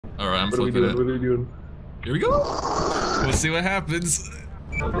Alright, I'm What are we flipping doing? it. What are we doing? Here we go. We'll see what happens.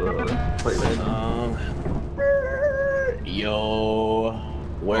 Yo,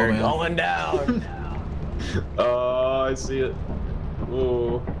 we're going down. Oh, I see it.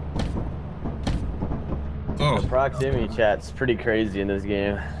 Whoa. Oh. The proximity chat's pretty crazy in this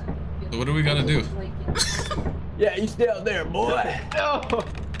game. So what do we gotta do? Yeah, you stay out there, boy. No.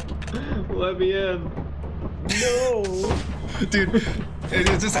 Let me in. No. Dude,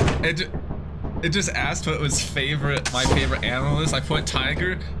 it just asked what was my favorite animal is. I put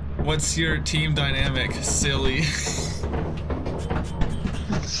tiger. What's your team dynamic? Silly.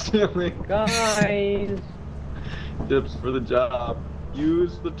 Silly. Guys. Tips for the job.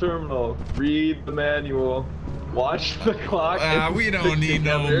 Use the terminal. Read the manual. Watch the clock. We don't need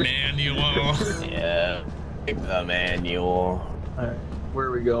no manual. Yeah. Pick the manual. Alright, where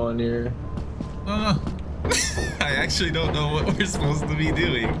are we going here? I actually don't know what we're supposed to be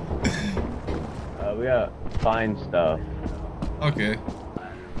doing. We gotta find stuff. Okay.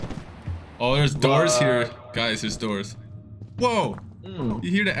 Oh, there's doors here. Guys, there's doors. Whoa! You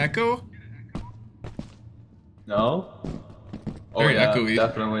hear the echo? No? Oh, Very yeah, echoey.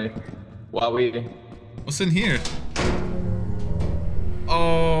 definitely. Wow, What's in here?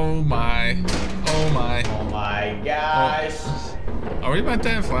 Oh my. Oh my. Oh my gosh. Are we meant to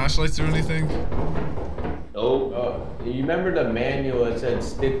have flashlights or anything? Oh. You remember the manual that said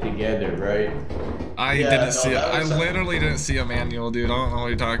stick together, right? I didn't see it. I literally didn't see a manual, dude. I don't know what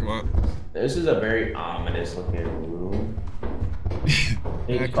you're talking about. This is a very ominous looking room.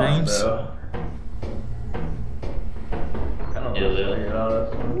 Back rooms? I don't know.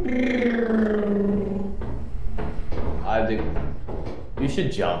 I think you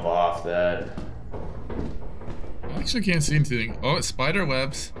should jump off that. I actually can't see anything. Oh, it's spider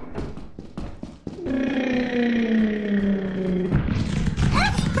webs.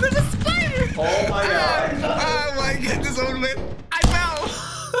 There's a spider! Oh my god! Oh my goodness, I fell!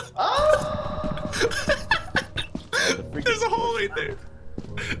 Oh. There's a hole right there.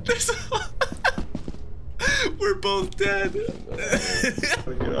 There's a hole. We're both dead.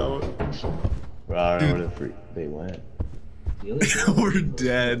 Get out. Bro, I don't know where the freak they went. We're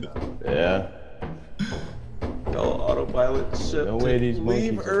dead. Yeah. Tell autopilot ship No way these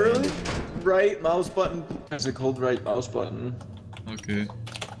leave monkeys early. abandoned. Right mouse button. There's a cold right mouse button. Okay.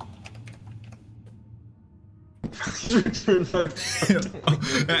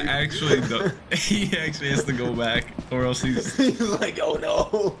 Actually, no. He actually has to go back, or else he's like, oh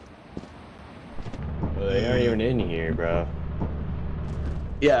no. Well, they aren't even in here, bro.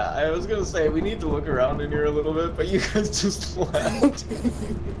 Yeah, I was gonna say we need to look around in here a little bit, but you guys just left.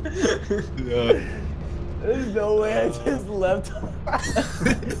 Yeah. There's no way I just left.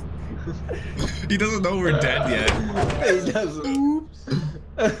 He doesn't know we're dead yet. He doesn't.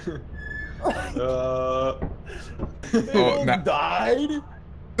 Oh, nah. Died?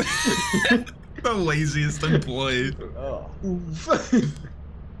 The laziest employee. Oh.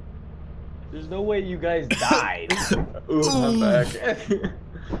 There's no way you guys died. Ooh, I'm back.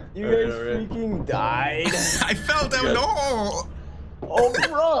 You Alright, guys freaking died? I fell down the hole. Oh,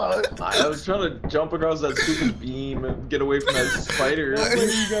 bro! I was trying to jump across that stupid beam and get away from that spider. No way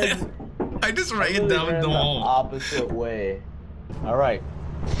you guys I just ran really down ran the hole. opposite way. Alright.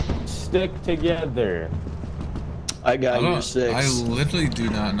 Stick together. I got you I six. literally do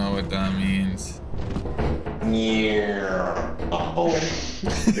not know what that means. Yeah. Oh.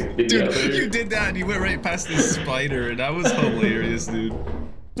 Dude, you did that and you went right past the spider, and that was hilarious, dude.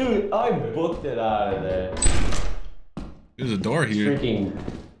 Dude, I booked it out of there. There's a door here. Freaking.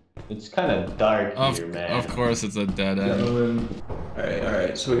 It's kind of dark here, man. Of course, it's a dead end.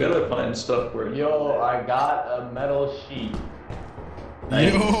 Alright, so we gotta find stuff where. Yo, I got a metal sheet.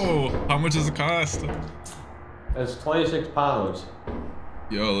 Yo, how much does it cost? It's 26 pounds.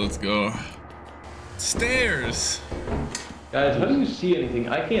 Yo, let's go. Stairs. Guys, how do you see anything?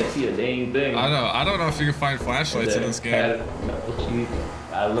 I can't see a dang thing. I don't know if you can find flashlights in this game.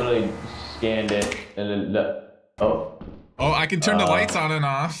 I literally scanned it and then oh. Oh, I can turn the lights on and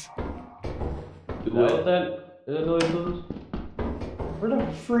off. Is that noise goes? Where the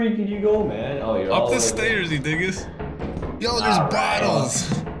freak did you go, man? Oh, you're all Up the over stairs, you dingus. Yo, there's bottles.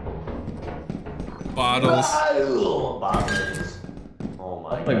 Bottles. Bottles. Oh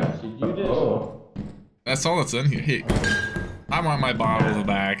my gosh, did you just... That's all that's in here. Hey, I want my bottle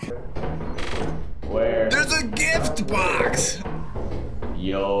back. Where? There's a gift box.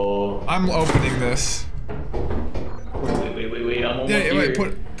 Yo. I'm opening this. Wait, I'm almost here. Wait,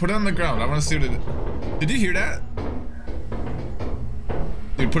 put it on the ground. I want to see what it is. Did you hear that?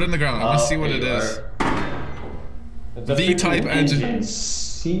 Dude, put it on the ground. I want to see what it is. It's a V-type engine.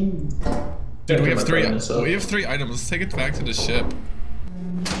 See. Dude, we have three items. Let's take it back to the ship.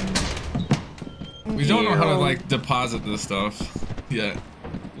 We don't know how to like deposit this stuff yet.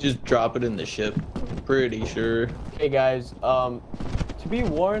 Just drop it in the ship. Pretty sure. Hey guys, to be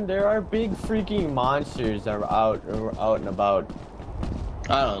warned, there are big freaking monsters that are out and about.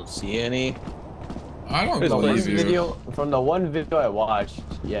 I don't see any. I don't believe you. From the one video I watched,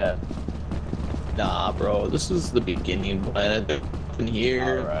 yeah. Nah, bro. This is the beginning planet in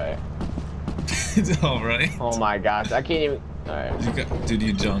here. Alright. Alright. Oh my gosh, I can't even. Alright. Dude,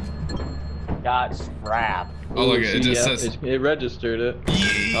 you jump. Got strapped. Oh, look, it just says. It registered it.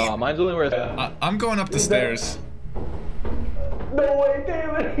 Oh, mine's only worth. I'm going up the stairs. No way,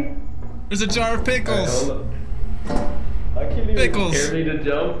 David! There's a jar of pickles. Right, I can't even Pickles. hear me to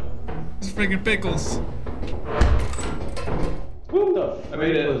jump. It's freaking pickles. What the I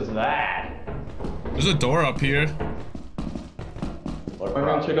made it. What was that? There's a door up here. I'm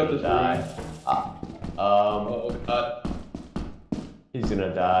gonna check out this room. Oh God. He's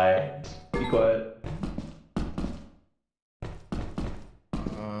gonna die. Be quiet.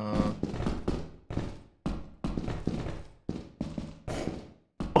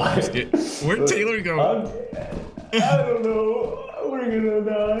 Where'd Taylor go? I don't know. We're gonna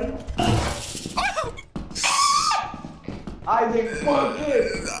die. Isaac, fuck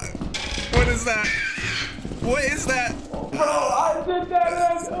it! What is that? What is that? Bro, Isaac,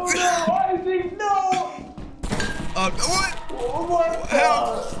 oh no, Isaac, no! What? What?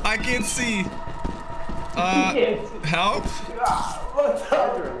 Help! I can't see. Help? What's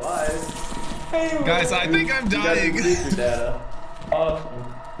up? You're alive. Hey, Guys, I think I'm dying. You got your data. Awesome.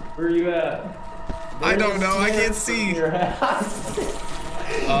 Where are you at? I don't know. I can't see.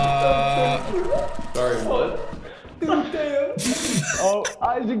 Sorry, what? Oh,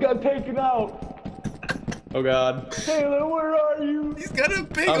 Isaac got taken out. Oh God. Taylor, where are you? He's got a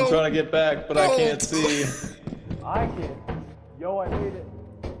big I'm old... trying to get back, but I can't see. I can't. Yo, I made it.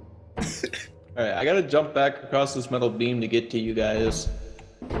 Alright, I gotta jump back across this metal beam to get to you guys.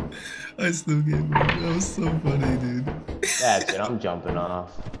 I still can't. That was so funny, dude. That's it. I'm jumping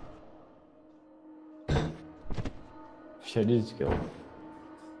off. Should I just go?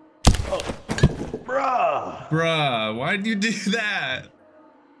 Bruh, why'd you do that?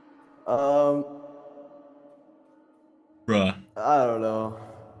 Bruh. I don't know.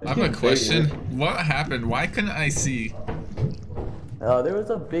 I have a question. What happened? Why couldn't I see? There was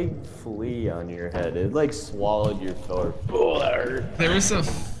a big flea on your head. It like swallowed your sword. Oh, that hurt. There was a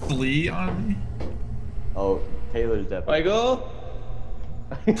flea on me? Oh, Taylor's definitely. Michael?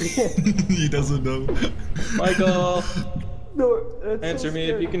 He doesn't know. Michael? No, Answer me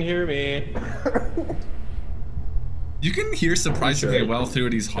if you can hear me. You can hear surprisingly well through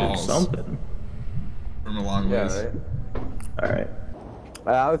these halls. Something. From a long ways. Yeah, right? Alright.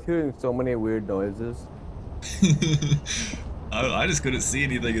 I was hearing so many weird noises. I just couldn't see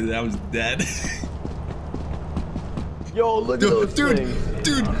anything and I was dead. Yo, look at those things.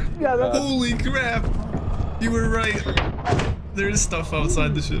 Dude, Yeah, that's holy crap. You were right. There's stuff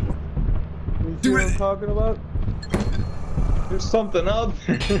outside the ship. you see what I'm talking about? There's something out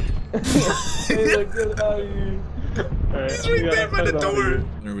there. Taylor, get out of here. Alright, He's right there by the door.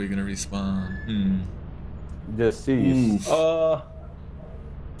 When are we gonna respawn? Just cease.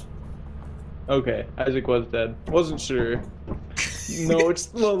 Okay, Isaac was dead. Wasn't sure. No, it's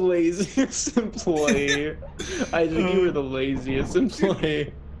the laziest employee. Isaac, you were the laziest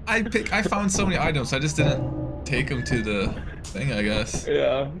employee. I found so many items, I just didn't take them to the thing, I guess.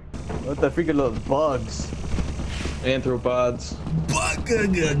 Yeah. What the freaking little bugs? Anthropods.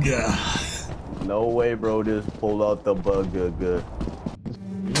 Bugga. No way, bro. Just pulled out the bug.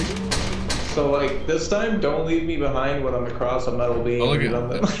 So, like, this time, don't leave me behind when I'm across a metal beam. Oh, look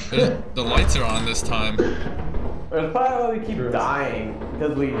at the lights are on this time. It's probably why we keep dying,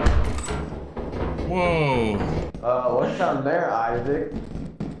 because we... Whoa. What's down there, Isaac?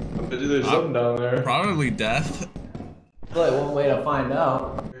 There's something down there. Probably death. Really, one way to find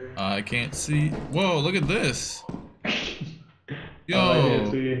out. I can't see. Whoa, look at this. Yo. I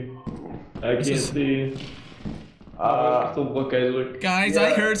can't see. I can't see. So look, Isaac. Guys,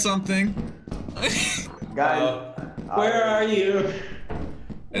 I heard something. Guys, where are you?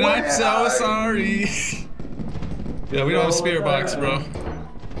 And I'm so sorry. Yeah, we don't have a spirit box, bro.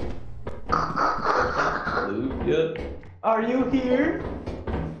 Yep. are you here?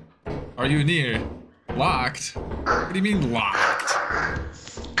 Are you near? Locked? What do you mean locked?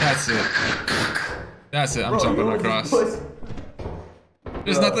 That's it. That's it, I'm jumping across.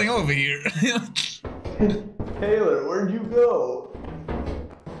 There's nothing over here. Taylor, where'd you go?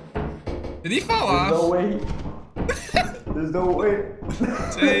 Did he fall There's off? no way. There's no way.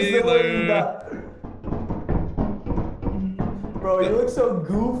 Taylor. Bro, you look so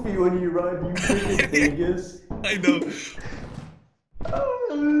goofy when you run, you freaking dingus. I know.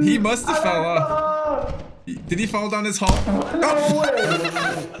 He must have fell off. Did he fall down his hall? No way.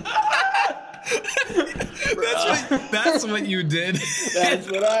 That's what you did. That's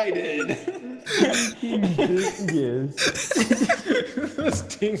what I did. You dingus. Those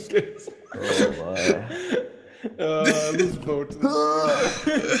dingus. Oh Let's vote.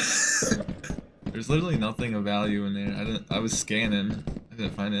 There's literally nothing of value in there. I was scanning. I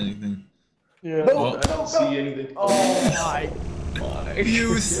didn't find anything. Yeah. Oh. I don't see anything. Oh my.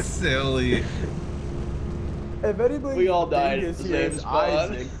 You silly. If anybody We all died dingus at the here same is spot.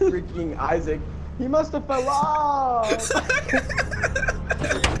 Isaac, freaking Isaac, he must have fell off.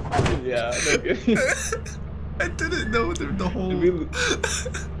 Yeah, no good. I didn't know the whole.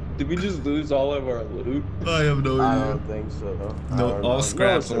 Did we just lose all of our loot? I have no I idea. don't think so. I No, don't all know.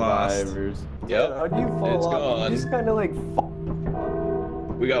 scraps No lost. survivors. Yep. How'd you fall It's off? gone. You just kind of like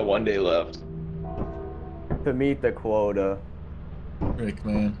We got 1 day left. to meet the quota. Rick,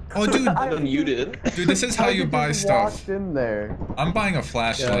 man. Oh, dude. And you did. Dude, this is how you buy just stuff. walked in there. I'm buying a Yeah, I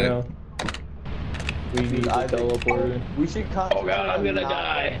flashlight. know. We need a Isaac, teleporter. We should concentrate. Oh god, I'm gonna on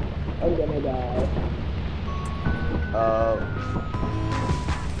die. I'm gonna die.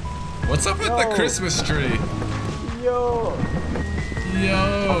 What's up with the No. Christmas tree? Yo.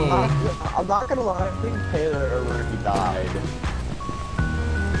 Yo. I'm not gonna lie. I think Taylor already died.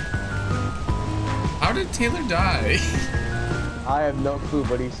 How did Taylor die? I have no clue,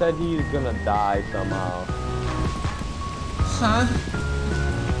 but he said he's gonna die somehow. Huh?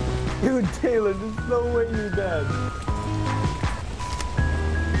 Dude, Taylor, there's no way you're dead.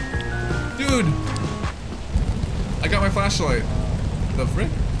 Dude. I got my flashlight. The frick?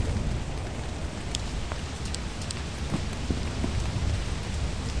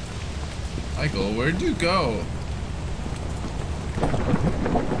 Michael, where'd you go?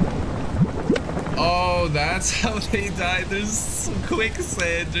 Oh, that's how they died. There's some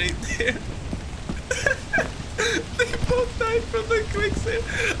quicksand right there. They both died from the quicksand.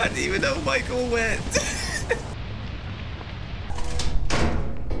 I didn't even know Michael went.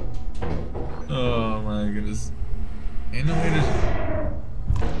 Oh my goodness. Ain't no way to...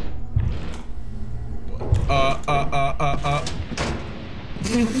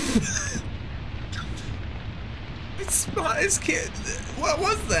 It's kid. What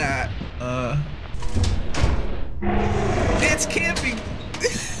was that? It's camping.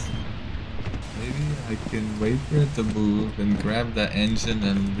 Maybe I can wait for it to move and grab the engine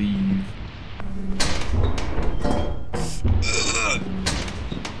and leave.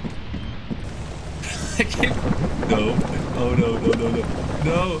 I can't. No. Oh no! No! No! No!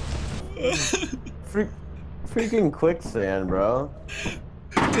 No! Freaking quicksand, bro.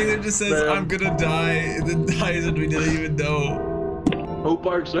 Taylor just says, Man. I'm gonna die, and then dies and we didn't even know. Hope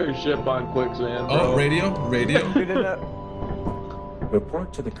parks our ship on quicksand, bro. Oh, radio? Radio? We didn't.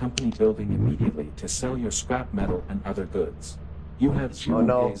 Report to the company building immediately to sell your scrap metal and other goods. You have 0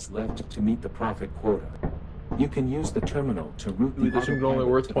 no. days left to meet the profit quota. You can use the terminal to route the Dude, this one's only autopilot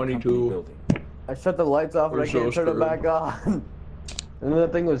worth to the company 22. building. I shut the lights off and We're I can't so turn it screwed. back on. And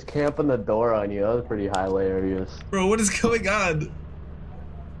that thing was camping the door on you. That was pretty hilarious. Bro, what is going on?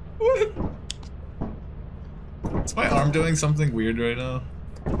 What? Is my arm doing something weird right now?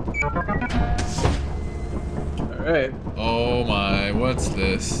 Alright. Oh my, what's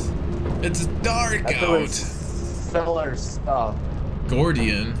this? It's dark I thought it out. was sell our stuff.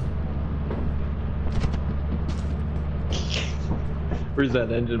 Gordian. Where's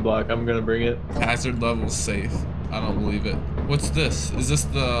that engine block? I'm gonna bring it. Hazard level safe. I don't believe it. What's this? Is this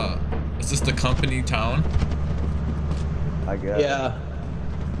the company town? I guess. Yeah.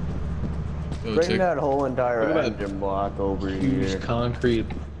 Go Bring check. that whole entire Look at that engine block over Huge here. concrete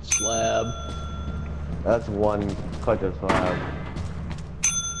slab. That's one cut of slab.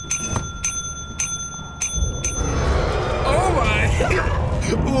 Oh my!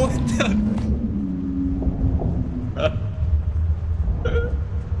 What the?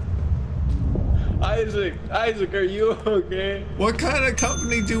 Isaac, are you okay? What kind of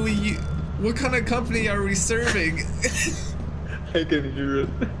company do we? What kind of company are we serving? I can hear it.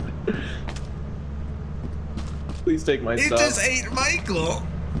 Please take my It stuff. just ate Michael.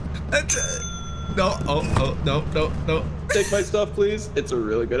 That's no. Oh no. Take my stuff, please. It's a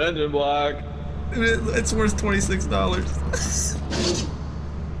really good engine block. It's worth $26.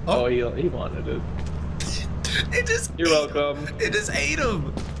 Oh, he wanted it. It just. You're welcome. It just ate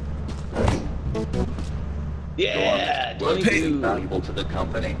him. Yeah, We're paying 22. Valuable to the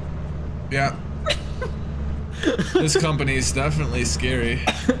company. Yeah. This company is definitely scary.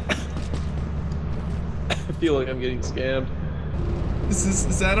 I feel like I'm getting scammed.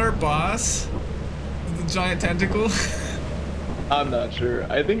 Is that our boss? The giant tentacle? I'm not sure.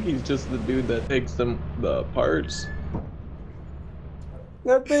 I think he's just the dude that takes the parts.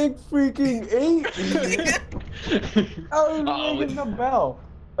 That thing freaking ate me. I was ringing the bell.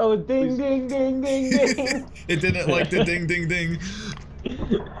 Oh, ding, ding, ding, ding, ding. It didn't like the ding, ding, ding.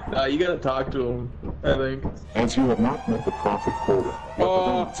 You gotta talk to him, I think. As you have not met the profit quota, your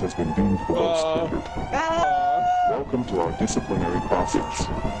performance has been deemed below standard. Welcome to our disciplinary process.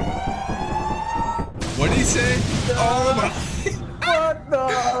 What did he say? Oh my. What the?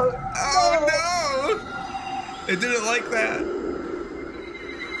 Oh no! It didn't like that.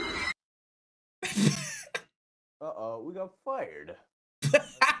 Uh-oh, we got fired.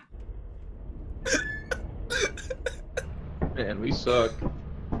 Man, we suck.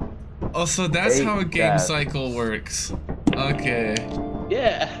 Oh, so that's Hate how a game that. cycle works. Okay.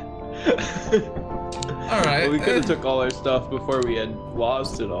 Yeah. Alright. Well, we could have took all our stuff before we had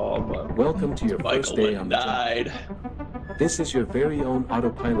lost it all, but Welcome to your first day on the job. died. This is your very own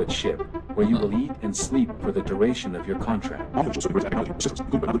autopilot ship, where you will eat and sleep for the duration of your contract.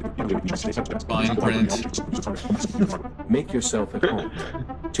 Fine print. Make yourself at home.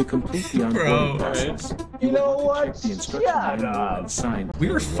 To complete the onboarding process, You know will what? check the instruction Shut manual up. and sign.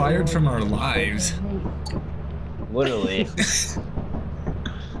 We were fired from our lives. Literally.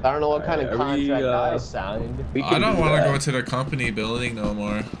 I don't know what kind of Are we, contract I signed. I don't want to go to the company building no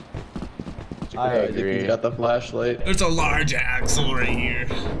more. I think agree. you got the flashlight. There's a large axle right here.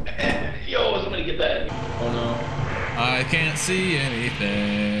 Yo, somebody get that. Oh no. I can't see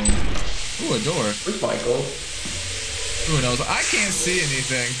anything. Ooh, a door. Where's Michael? Who knows? I can't see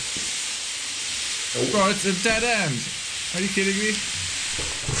anything. Bro, it's a dead end. Are you kidding me?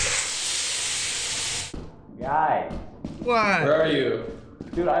 Guys. What? Where are you?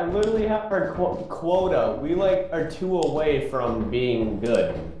 Dude, I literally have our quota. We like are 2 away from being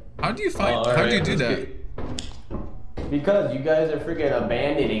good. How do you find? Oh, how do you alright, do let's that? Because you guys are freaking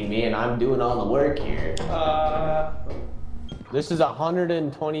abandoning me and I'm doing all the work here. This is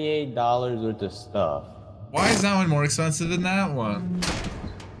 $128 worth of stuff. Why is that one more expensive than that one?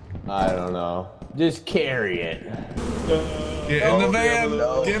 I don't know. Just carry it. Get in the van.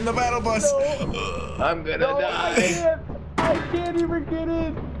 Get in the battle bus. I'm gonna die. I can't even get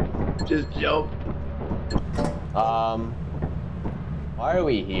in. Just jump. Why are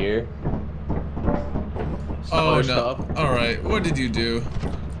we here? Oh no! Stuff. All right, what did you do?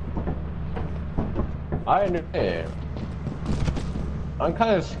 I understand. I'm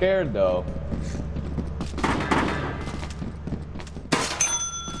kind of scared though.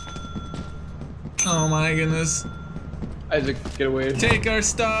 Oh my goodness! Isaac, get away. Take our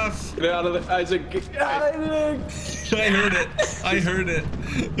stuff. Get out of there. Isaac, get out of there. I heard it. I heard it.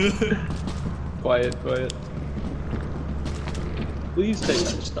 Quiet, quiet. Please take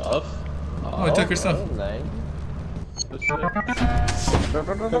our stuff. Oh, I took her stuff.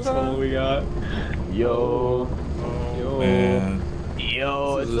 That's all we got. Yo. Yo. Man.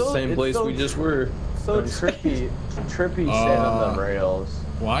 Yo, This is the same place we just were. So trippy shit on the rails.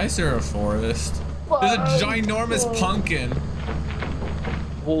 Why is there a forest? There's a ginormous pumpkin.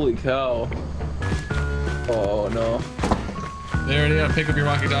 Holy cow. Oh no. There, you gotta pick up your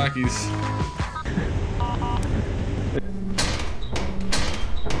walkie-talkies.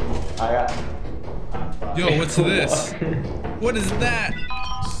 I got. Yo, what's this? What is that?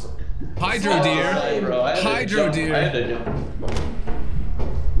 Hydro deer. Hydro deer.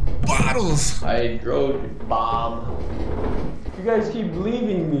 Bottles. Hydro Bomb. You guys keep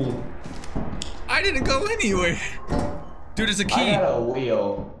leaving me. I didn't go anywhere. Dude, there's a I key. got a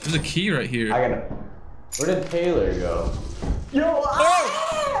wheel. There's a key right here. I got a. Where did Taylor go? Yo!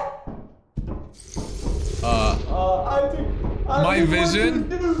 Isaac, My vision?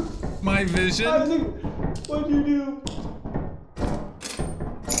 My vision? Isaac, what'd you do?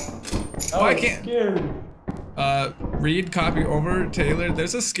 Why can't? Scary. Read, copy over, Taylor.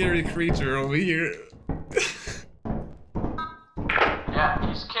 There's a scary creature over here. Yeah,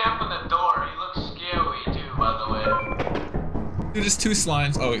 he's camping the door. He looks scary too, by the way. Dude, there's 2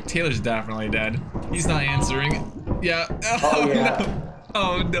 slimes. Oh, Taylor's definitely dead. He's not answering. Yeah. Oh, yeah. No.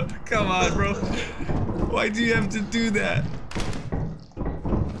 Oh no. Come on, bro. Why do you have to do that?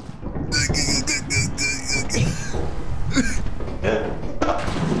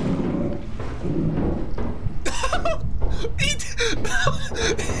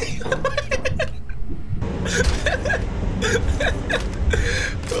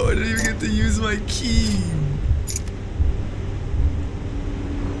 Oh, I didn't even get to use my key.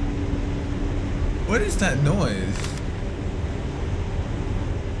 What is that that noise?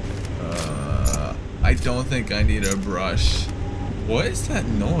 I don't think I need a brush. What is that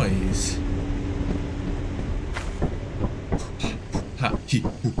noise?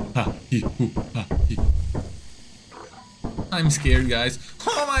 I'm scared, guys.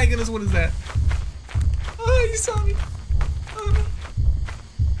 Oh my goodness, what is that? Oh, you saw me. Oh.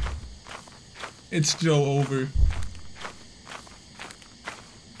 It's Joe over.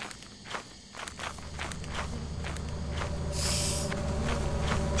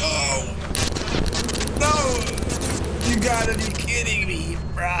 Oh! No! You gotta be kidding me,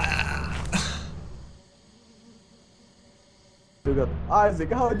 bruh.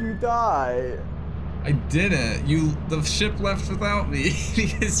 Isaac, how'd you die? I didn't. The ship left without me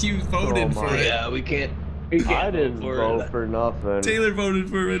because you voted for it. Yeah, we can't. I didn't vote for nothing. Taylor voted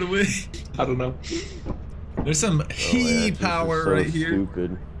for it right away. I don't know. There's some HE power so right here.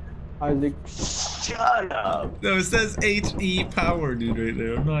 Stupid. Isaac, shut up. No, it says HE power, dude, right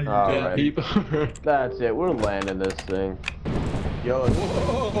there. I'm not even Alright. That's it. We're landing this thing. Yo.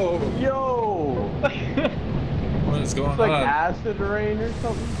 Whoa. Yo. What is going It's like on? acid rain or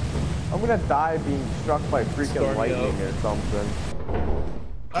something. I'm gonna die being struck by freaking lightning or something.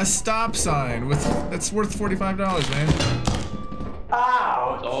 A stop sign that's worth $45, man.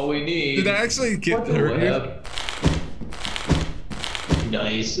 Ow! That's all we need. Did I actually get hurt you?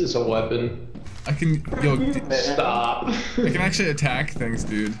 Nice, it's a weapon. I can Stop. I can actually attack things,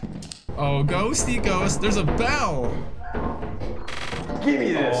 dude. Oh, ghosty ghost. There's a bell. Give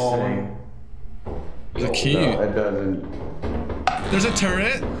me this thing. There's a key. No, it doesn't. There's a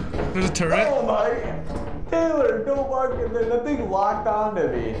turret. There's a turret. Oh my! Taylor, don't walk in there. That thing locked onto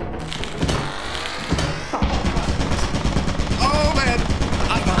me. Oh man,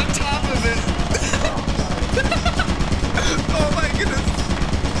 I'm on top of it. Oh my goodness.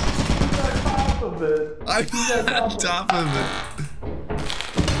 He's on top of it. I'm on top of it.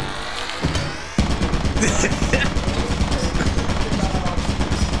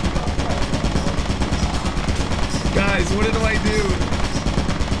 Guys, what do I do?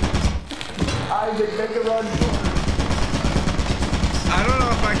 Isaac, make a run for it. I don't know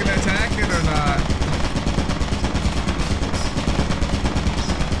if I can attack it or not.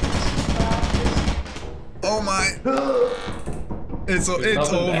 Oh my. It's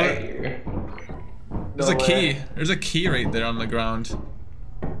over. There's a key. There's a key right there on the ground.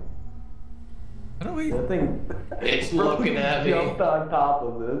 How do we? That thing. It's looking at me. Jumped on top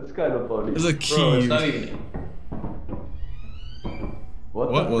of it. It's kind of funny. There's a key. Bro, it's not even.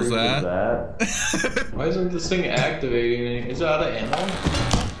 What was that? Why isn't this thing activating? Is it out of ammo?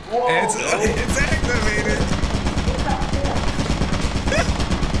 Whoa, It's activated.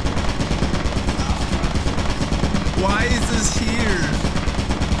 Why is this here?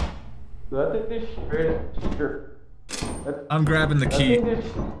 That thing just straight. I'm grabbing the key.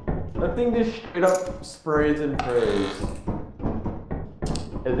 That thing just straight up sprays and prays.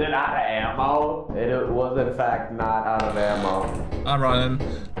 Is it out of ammo? It was in fact not out of ammo. I'm running.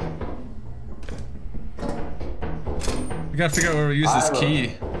 We gotta figure out where we use this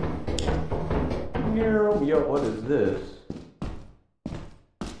key. Yo, what is this?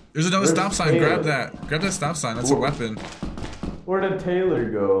 There's another stop sign. Grab that. Grab that stop sign. That's a weapon. Where did Taylor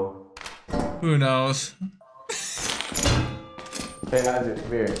go? Who knows? Hey, Isaac,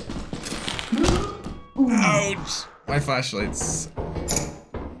 come here. Ouch! My flashlight's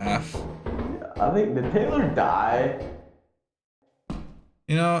F. I think, did Taylor die?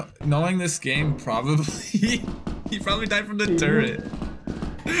 You know, knowing this game, probably he probably died from the turret.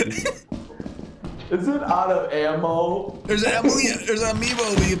 Is it out of ammo? There's ammo. There's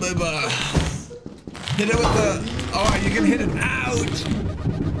amiibo. Hit it with the. Oh, you can hit it. Ouch!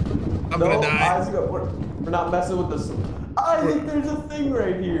 I'm gonna die. Isaac, we're not messing with this. Isaac, there's a thing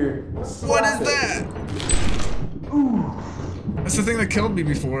right here. What is that? Ooh. That's the thing that killed me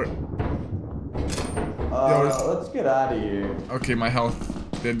before. Let's get out of here. Okay, my health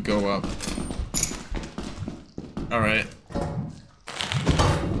did go up. Alright.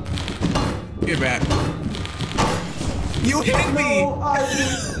 Get back. You hit me! No,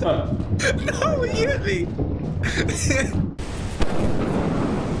 Isaac. No, you hit me!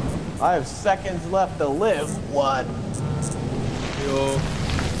 I have seconds left to live. What?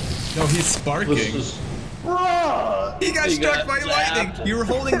 No, he's sparking. Bruh! He got struck by lightning! You were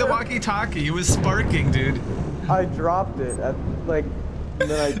holding the walkie-talkie. It was sparking, dude. I dropped it at, like, and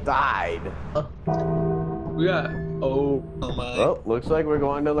then I died. We got. Oh my. Well, looks like we're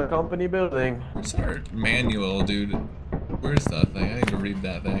going to the company building. Where's our manual, dude? Where's that thing? I need to read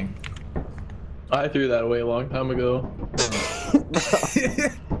that thing. I threw that away a long time ago.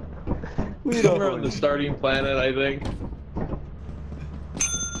 We're on the starting planet, I think.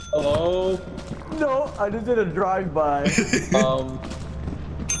 Hello? No, I just did a drive-by.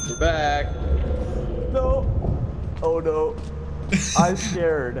 We're back. No. Oh no. I'm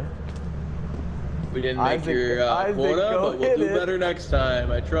scared. We didn't make Isaac, your Isaac, quota, go but we'll hit do it. better next time.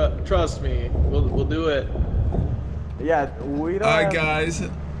 Trust me. We'll do it. Yeah, we don't. Alright, have... guys.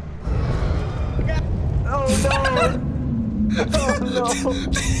 Oh no. Oh no.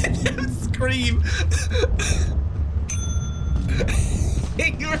 Scream.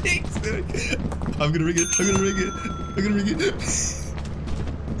 I'm gonna ring it. I'm gonna ring it. I'm gonna ring it.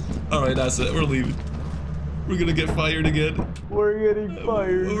 Alright, that's it. We're leaving. We're gonna get fired again. We're getting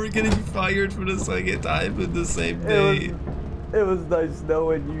fired. We're getting fired for the second time in the same day. It was nice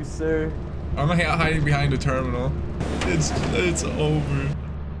knowing you, sir. I'm hiding behind the terminal. It's over.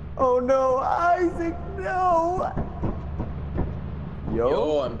 Oh no, Isaac, no.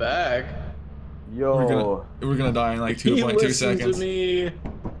 Yo, I'm back. Yo. We're gonna die in like He 2.2 listened seconds. to me.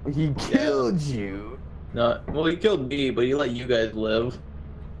 He killed you. No, well, he killed me, but he let you guys live.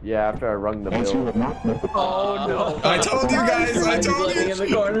 Yeah, after I rung the Once you bell. have not met the Oh no! I told you guys. I He's told living you. in the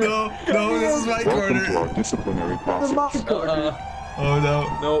corner. No, this is my welcome to corner. our disciplinary process. Oh no.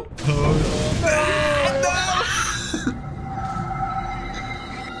 Nope. Oh no.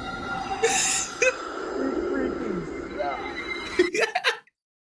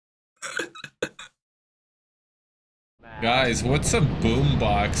 Guys, what's a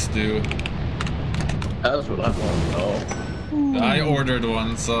boombox do? That's what I want to know. I ordered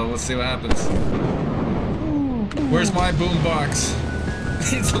one, so let's see what happens. Where's my boombox?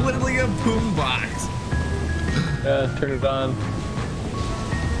 It's literally a boombox. Yeah, turn it on.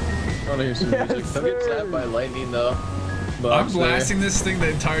 I want to hear some Yes, music. Don't get sir. stabbed by lightning though. I'm Box there. blasting this thing the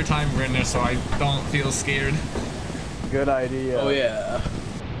entire time we're in there, so I don't feel scared. Good idea. Oh yeah.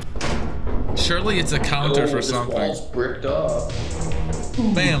 Surely it's a counter for this something. wall's bricked up.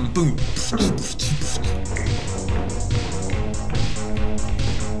 Bam, boom.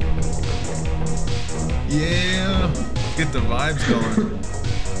 Yeah, get the vibes going.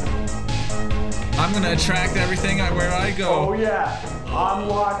 I'm gonna attract everything where I Oh go. yeah, I'm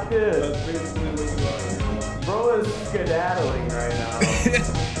locked in. Bro is skedaddling right now.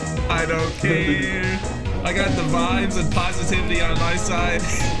 I don't care. I got the vibes and positivity on my side.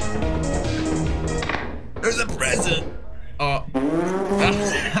 There's a present. Oh,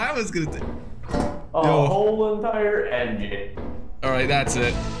 I was gonna. A Yo. whole entire engine. All right, that's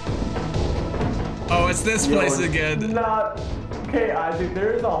it. Oh, it's this place Yo, again. Not. Okay, Isaac,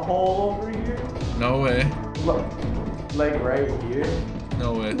 there's a hole over here. No way. Look, like right here.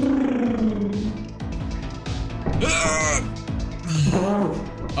 No way.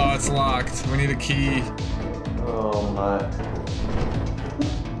 Oh, it's locked. We need a key. Oh my.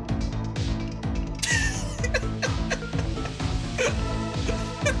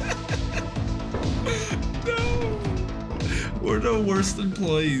 No. We're the worst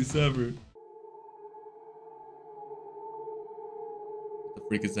employees ever. What the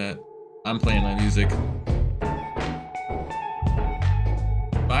freak is that? I'm playing my music.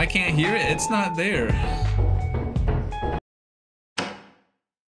 But I can't hear it. It's not there.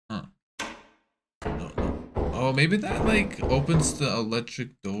 Huh. No. Oh, maybe that like opens the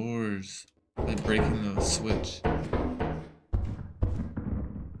electric doors by breaking the switch.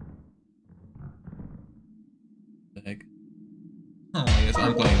 The heck? Oh, I guess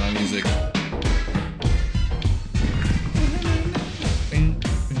I'm playing my music.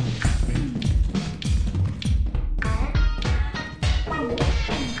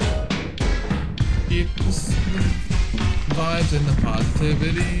 Keep the vibes and the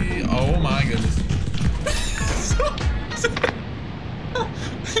positivity. Oh my goodness.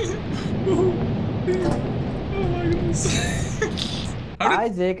 Oh my goodness.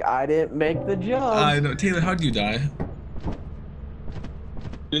 Isaac, I didn't make the jump. I know. Taylor, how did you die?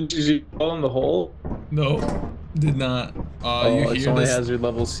 Didn't you fall in the hole? No, did not. You it's hear only this? hazard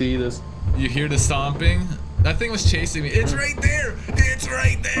level C. This. You hear the stomping? That thing was chasing me. It's right there. It's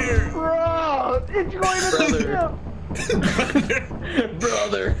right there. Bro, it's going to the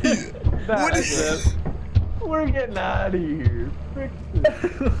Brother. What That's is it. We're getting out of here. Frick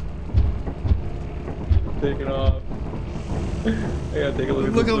this. Taking off. I gotta take a look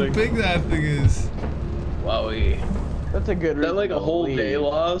at Look this how thing. big that thing is. Wowie. That's a good Is that like a reason to whole leave. day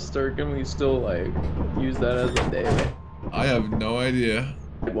lost, or can we still like use that as a day? I have no idea.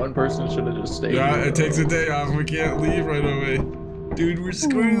 One person should have just stayed. Yeah, here, it takes though. a day off. We can't leave right away. Dude, we're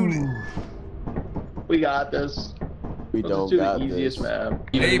screwed. We got this. We Let's don't just do got the easiest this. map.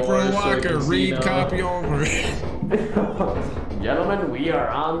 Even more April so I Walker, can see read now. copy over. gentlemen, we are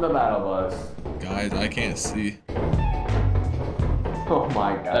on the battle bus. Guys, I can't see. Oh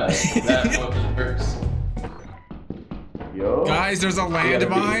my god. That motion works. Yo. Guys, there's a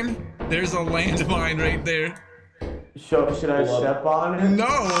landmine. There's a landmine right there. Should I step on it?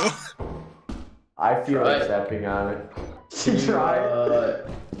 No. I feel like stepping on it. Try it.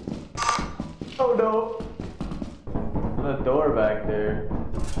 Oh no. The door back there.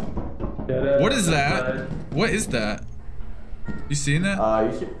 What is that? What is that? You seen that?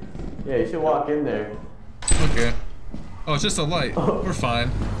 You should. Yeah, you should walk in there. Okay. Oh, it's just a light. We're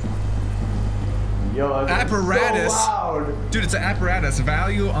fine. Yo, apparatus. So loud. Dude, it's an apparatus.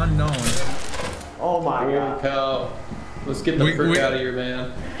 Value unknown. Oh my Holy god. cow. Let's get the frick out of here,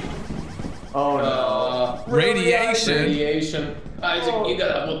 man. Oh no. Radiation. Radiation. Isaac, you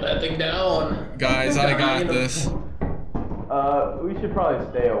gotta put that thing down. Guys, I got this. We should probably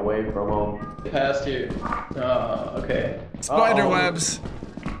stay away from them. Past here. Okay. Spider webs.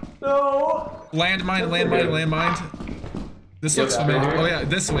 No. Landmine. This looks familiar. Oh yeah,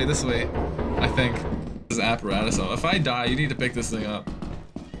 this way. I think. This is apparatus. So if I die, you need to pick this thing up.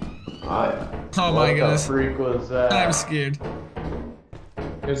 Oh my goodness. What the freak was that? I'm scared.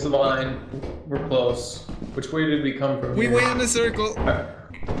 Here's the line. We're close. Which way did we come from? We here? went in a circle.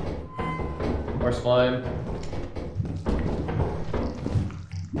 More slime.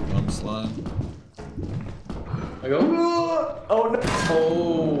 Slime. I go. Oh no.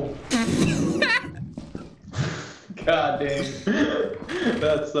 Oh. God dang.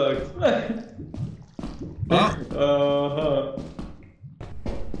 That sucks.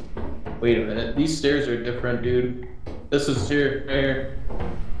 Wait a minute. These stairs are different, dude. This is here.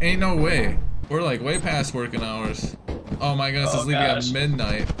 Ain't no way. We're like way past working hours. Oh my goodness, it's leaving at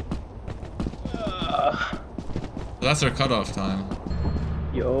midnight. That's our cutoff time.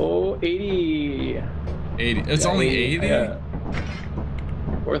 Yo, 80. 80. It's only 80? Yeah.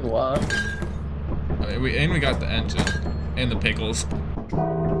 Worth a lot. I mean, we got the engine. And the pickles.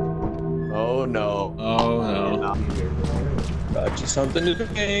 Oh no. Oh no. Got you something to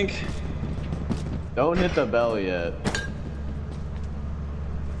drink. Don't hit the bell yet.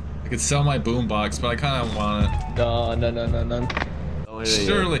 I could sell my boombox, but I kind of want it. No. Don't hit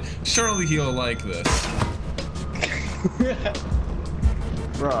it yet. Surely he'll like this.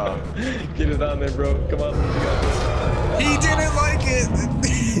 Bro. Get it on there, bro. Come on. He didn't like it!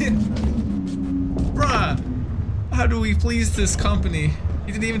 Bruh! How do we please this company?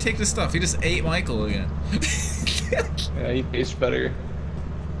 He didn't even take the stuff. He just ate Michael again. Yeah, he tastes better.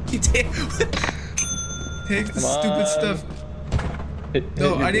 He did. Take the stupid stuff.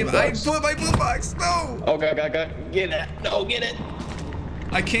 No, I didn't. I put my boombox. No! Oh, God. Get it. No, get it.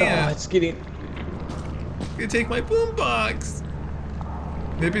 I can't. Oh, it's getting. I'm gonna take my boombox.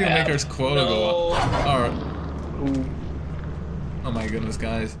 Maybe it'll make our quota go up. Alright. Oh my goodness,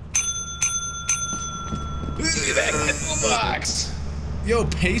 guys. Get back in the boombox. Yo,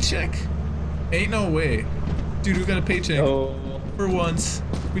 paycheck? Ain't no way. Dude, we got a paycheck. Oh. For once.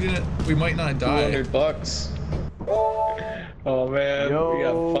 We might not die. $200. Oh man, Yo. we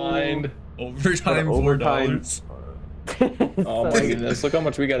got fined. Overtime Overtime. $4. Oh my goodness, look how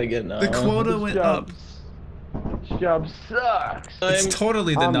much we gotta get now. The quota went up. This job sucks. It's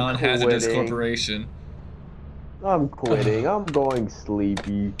totally the I'm Non-Hazardous quitting. Corporation. I'm quitting. I'm going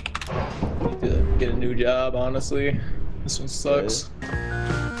sleepy. Need to get a new job, honestly. This one sucks.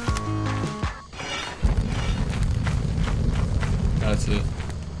 That's it.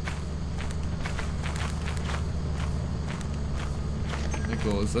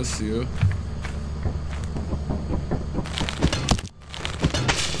 Nicole, is this you?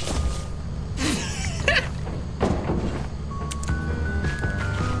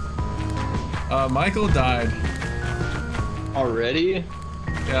 Michael died. Already?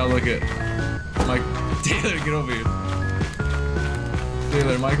 Yeah, look at Mike. Taylor, get over here.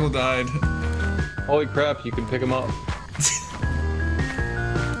 Taylor, Michael died. Holy crap, you can pick him up.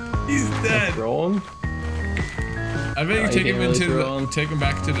 He's dead. Throw him? I bet you you take him can't really into throw the, him. take him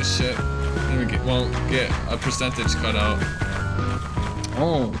back to the ship. Then we won't get a percentage cut out.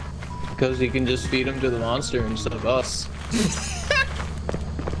 Oh. Because you can just feed him to the monster instead of us.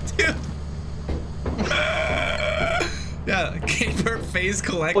 Dude. Yeah, caper phase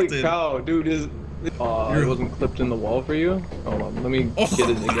collected. Holy cow, dude, it wasn't clipped in the wall for you? Hold on, let me get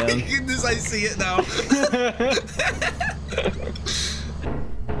it Oh my again. goodness, I see it now.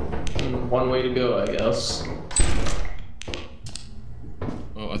 One way to go, I guess.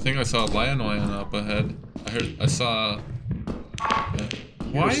 Oh, I think I saw a lion up ahead. I saw.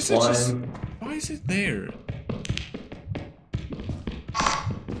 Why is it just? Slime. Why is it there?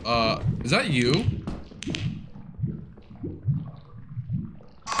 Is that you?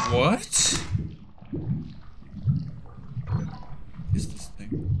 What? What is this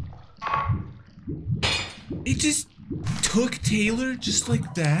thing? It just took Taylor just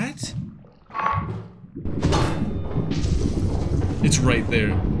like that? It's right there.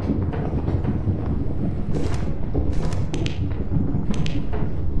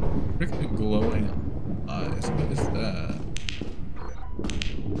 Freaking glowing eyes. What is that?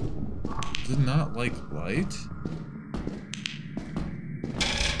 Does it not like light?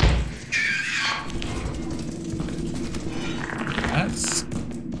 That's...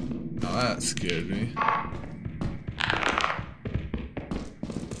 Oh, that scared me.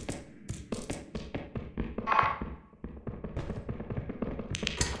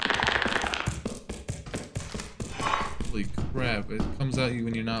 Holy crap, it comes at you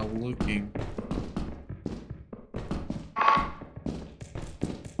when you're not looking.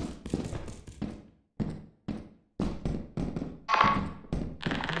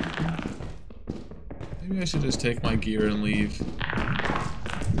 Maybe I should just take my gear and leave.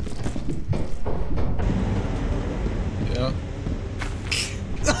 Yeah.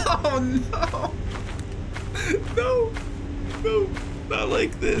 Oh no! No! No! Not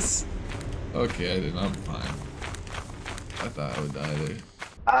like this! Okay, I did. I'm fine. I thought I would die there.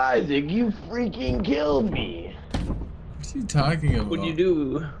 Isaac, you freaking killed me. What are you talking about? What'd you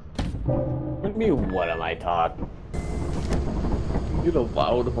do? What do you mean, what am I talking? You get a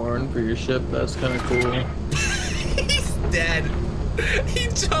loud horn for your ship. That's kind of cool. He's dead. He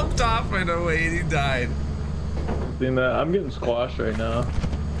jumped off right away and he died. Seeing that? I'm getting squashed right now.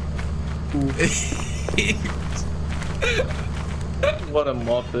 What a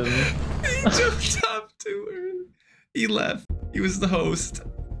muffin. He jumped up to her. He left. He was the host.